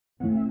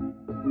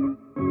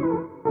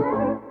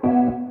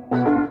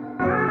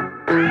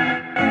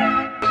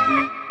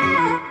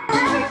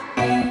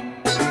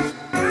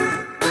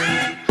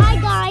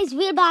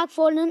back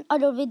for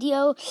another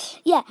video.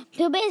 Yeah,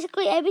 so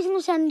basically every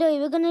single Sunday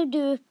we're gonna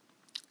do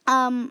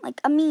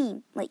like a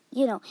meme, like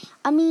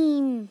a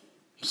meme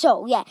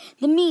show. Yeah,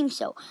 the meme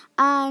show.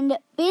 And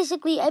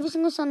basically every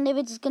single Sunday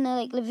we're just gonna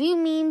like review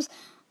memes,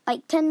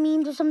 like 10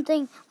 memes or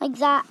something like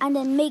that, and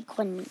then make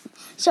one meme.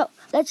 So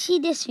let's see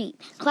this week.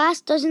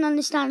 Class doesn't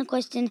understand a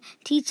question.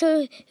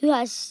 Teacher who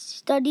has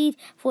studied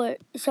for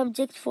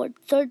subject for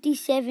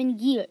 37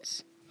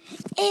 years.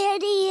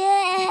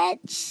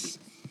 Idiots!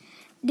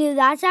 Dude,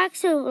 that's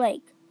actually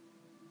like,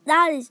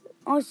 that is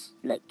also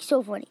like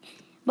so funny.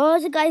 But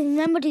also guys,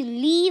 remember to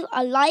leave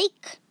a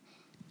like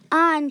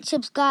and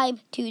subscribe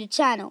to the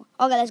channel.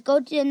 Okay, let's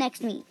go to the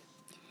next meme.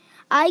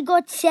 I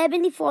got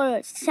 70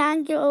 followers.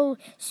 Thank you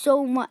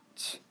so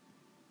much.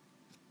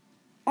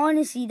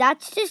 Honestly,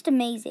 that's just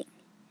amazing.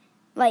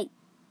 Like,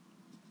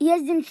 he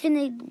has the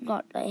infinity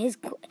god. Like, his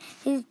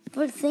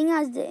thing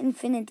has the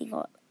infinity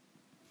god.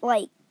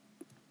 Like,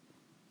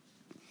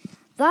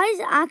 that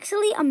is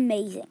actually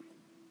amazing.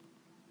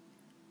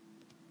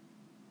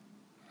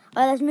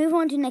 Alright, let's move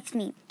on to the next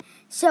meme.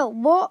 So,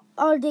 what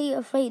are they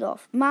afraid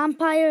of?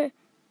 Vampire,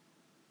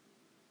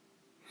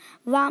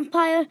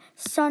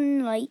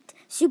 sunlight,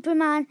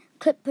 Superman,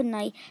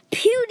 kryptonite,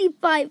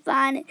 PewDiePie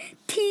fan,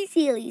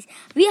 T-series.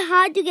 We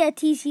had to get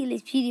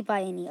T-series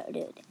PewDiePie in here,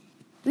 dude.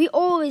 We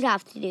always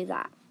have to do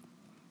that.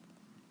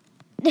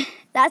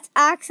 That's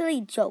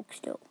actually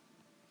jokes, though.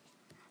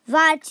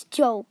 That's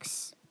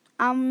jokes.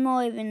 I'm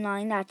not even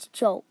lying, that's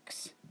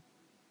jokes.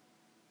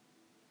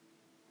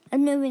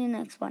 Let's move in the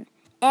next one.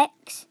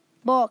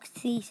 Xbox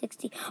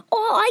 360.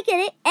 Oh, I get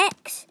it.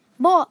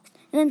 Xbox.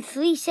 And then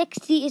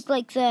 360 is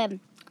like the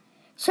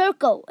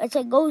circle. It's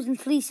like goes in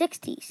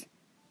 360s.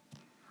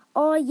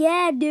 Oh,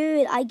 yeah,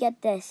 dude. I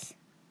get this.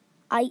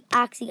 I'm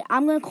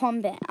going to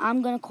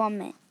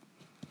comment.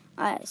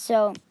 Alright,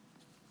 so.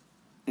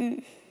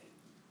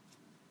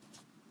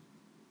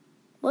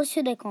 What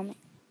should I comment?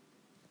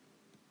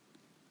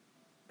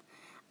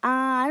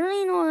 I don't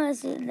really know how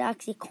to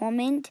actually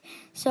comment.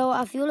 So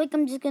I feel like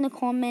I'm just going to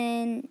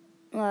comment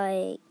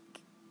like.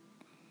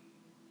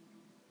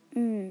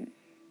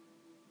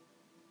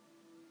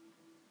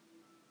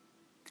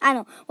 I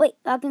know. Wait,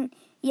 I can.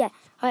 Yeah.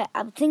 Alright,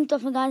 I've think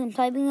of it, guys. I'm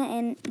typing it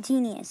in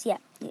Genius. Yeah.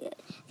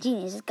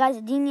 Genius. This guy's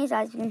a genius,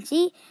 as you can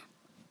see.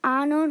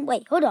 Anon.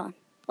 Wait, hold on.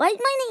 What is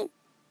my name?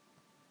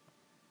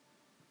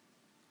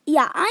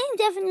 Yeah, I'm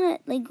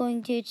definitely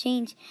going to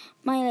change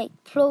my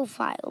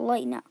profile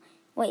right now.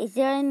 Wait, is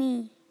there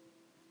any?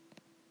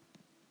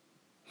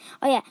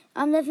 Oh yeah,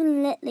 I'm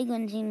definitely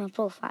going to change my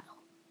profile.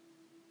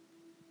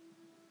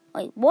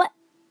 Wait, what?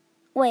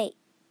 Wait.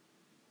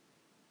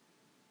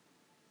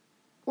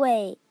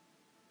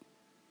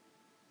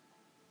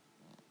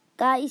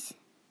 Guys,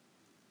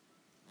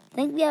 I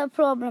think we have a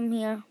problem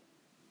here.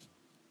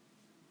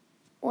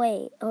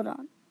 Wait, hold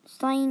on.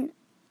 Sign.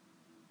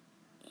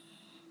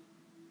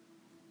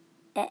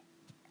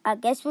 I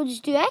guess we'll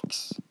just do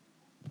X.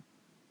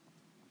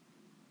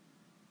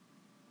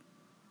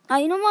 Oh,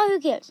 you know what? Who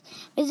cares?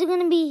 This is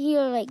going to be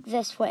here like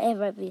this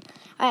forever.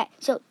 Alright,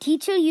 so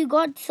teacher, you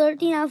got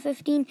 13 out of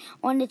 15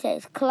 on the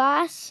test.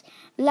 Class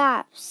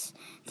laughs.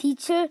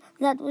 Teacher,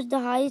 that was the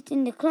highest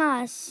in the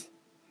class.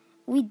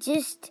 We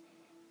just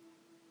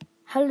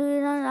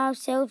hallucinated on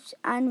ourselves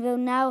and will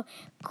now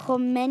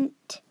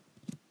comment.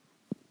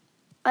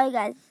 Alright,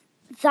 guys.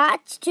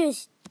 That's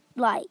just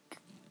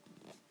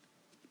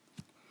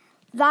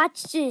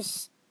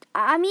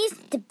I mean, it's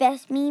the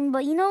best meme,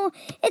 but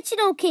it's an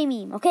okay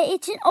meme, okay?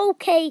 It's an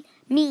okay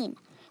meme,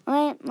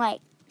 right?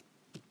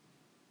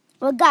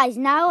 Well, guys,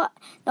 now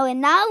we're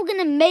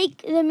gonna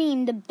make the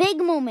meme, the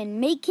big moment,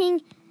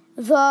 making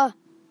the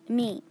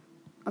meme,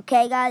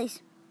 okay,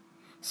 guys?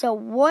 So,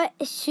 what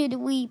should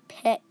we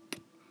pick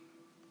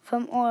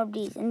from all of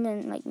these, and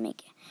then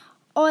make it?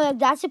 Oh,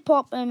 that's a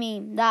popular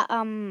meme that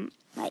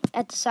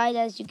at the side,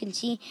 as you can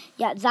see,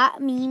 yeah,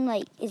 that meme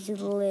is a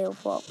little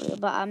popular,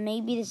 but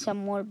maybe there's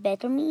some more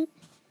better meme.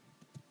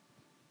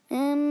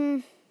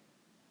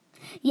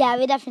 Yeah,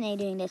 we're definitely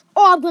doing this.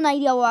 Oh, I've got an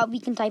idea what we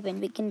can type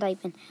in.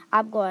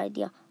 I've got an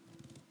idea.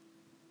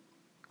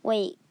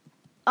 Wait.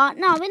 No,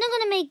 we're not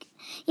gonna make.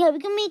 Yeah, we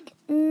can make.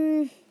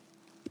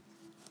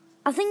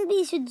 I think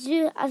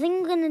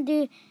we're gonna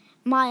do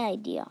my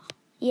idea.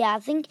 Yeah, I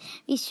think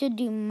we should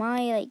do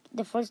my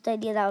the first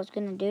idea that I was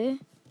gonna do.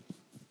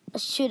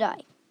 Should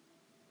I?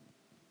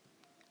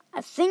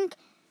 I think.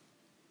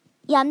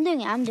 Yeah, I'm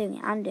doing it.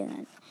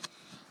 Alright,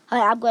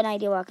 I've got an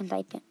idea what I can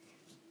type in.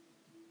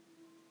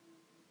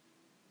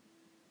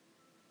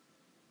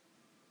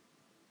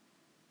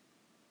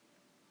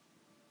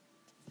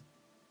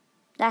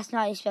 That's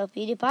not how you spell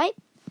PewDiePie.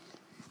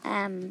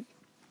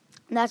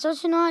 That's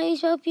also not how you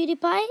spell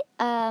PewDiePie.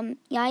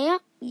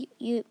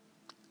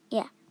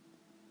 Yeah.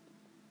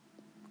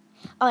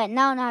 Alright,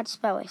 now I know how to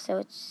spell it, so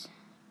it's.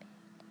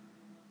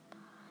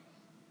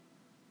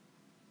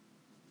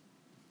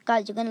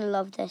 Guys, you're gonna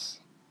love this.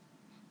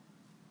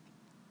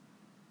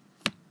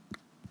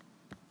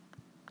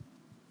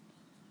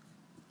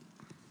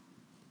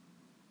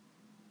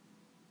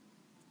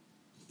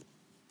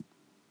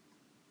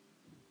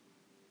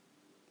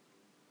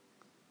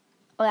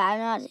 Oh, yeah, I'm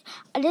not.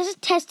 This is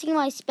testing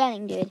my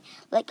spelling, dude.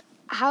 Like,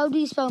 how do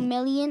you spell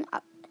million?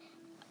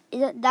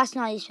 That's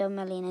not how you spell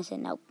million, is it?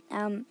 No.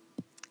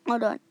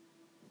 Hold on.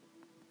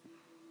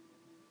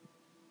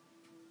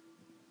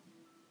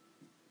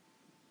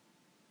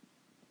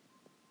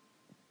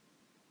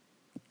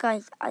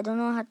 Guys, I don't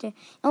know how to.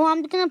 Oh,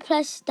 I'm gonna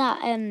press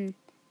that.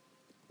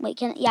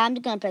 Wait, yeah, I'm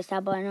just gonna press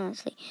that button,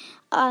 honestly.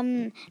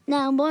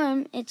 Now,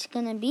 bottom, it's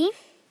gonna be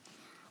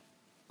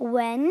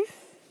when,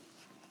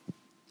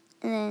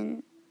 and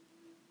then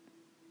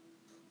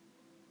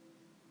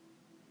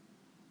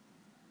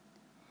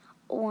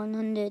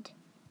 100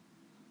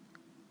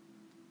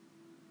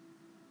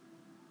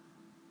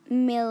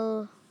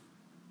 mil.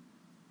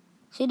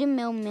 Should have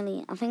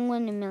million. I think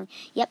 1 million.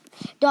 Yep,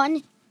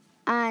 done.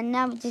 And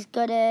now we just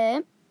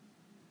gotta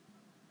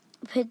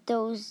put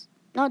those,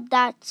 not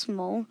that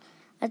small.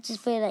 Let's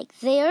just put it like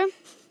there.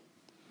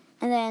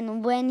 And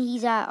then when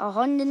he's at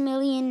 100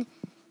 million,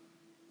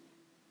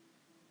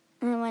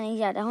 and when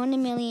he's at 100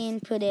 million,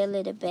 put it a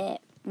little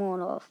bit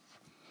more off.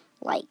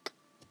 Like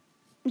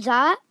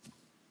that.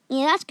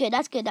 Yeah, that's good.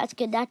 That's good. That's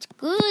good. That's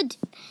good.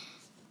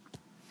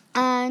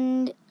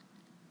 And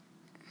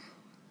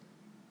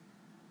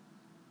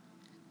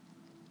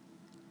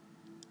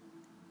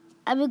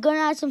we're gonna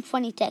add some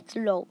funny text.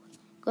 Low.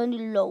 Gonna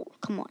do low.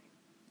 Come on.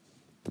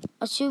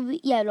 Or should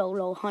we? Yeah, low,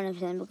 low.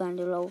 100%. We're gonna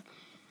do low.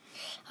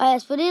 Alright,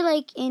 let's put it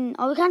like in.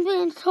 Oh, we can't put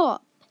it in the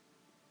top.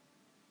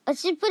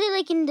 Let's just put it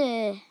like in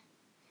the.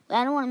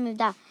 I don't want to move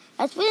that.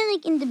 Let's put it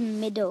like in the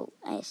middle.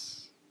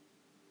 Nice.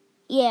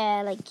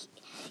 Yeah, like.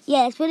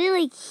 Yeah, let's put it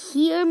like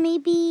here,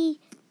 maybe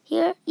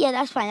here. Yeah,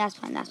 that's fine. That's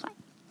fine. That's fine.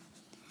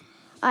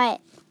 Alright,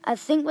 I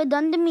think we're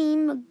done the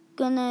meme. We're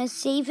gonna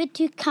save it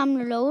to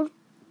camera load.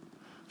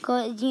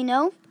 Because, you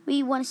know,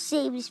 we want to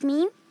save this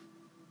meme.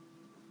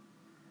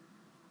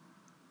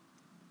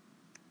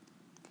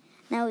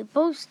 Now we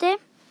post it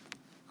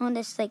on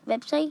this like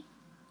website.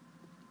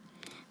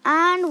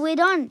 And we're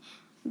done.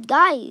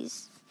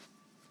 Guys,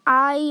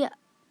 I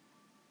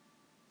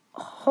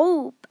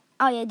hope.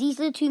 Oh yeah, these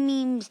are the 2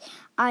 memes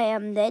I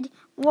did.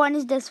 One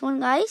is this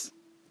one, guys.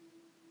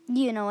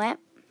 You know it.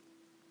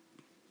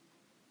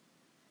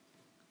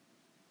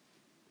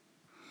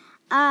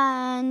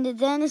 And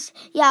then it's,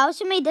 yeah, I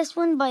also made this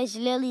one, but it's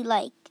really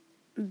like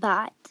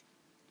bad.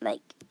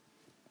 Like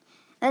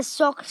that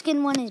soccer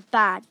skin one is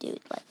bad, dude.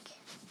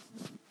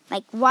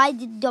 Like why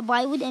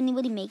would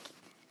anybody make it?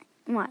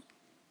 Why?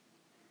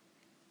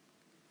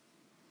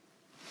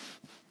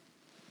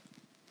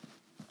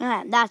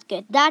 Alright, that's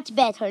good. That's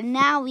better.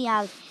 Now we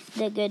have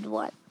the good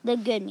one. The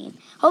good meme.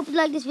 Hope you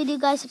like this video,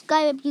 guys.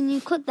 Subscribe if you're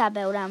new. Click that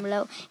bell down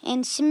below.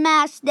 And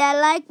smash that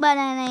like button.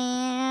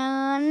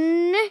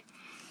 And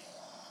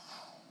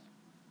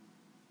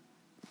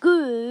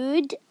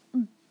good.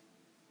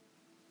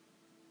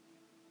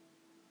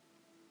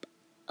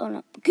 Oh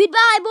no.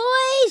 Goodbye,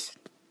 boys.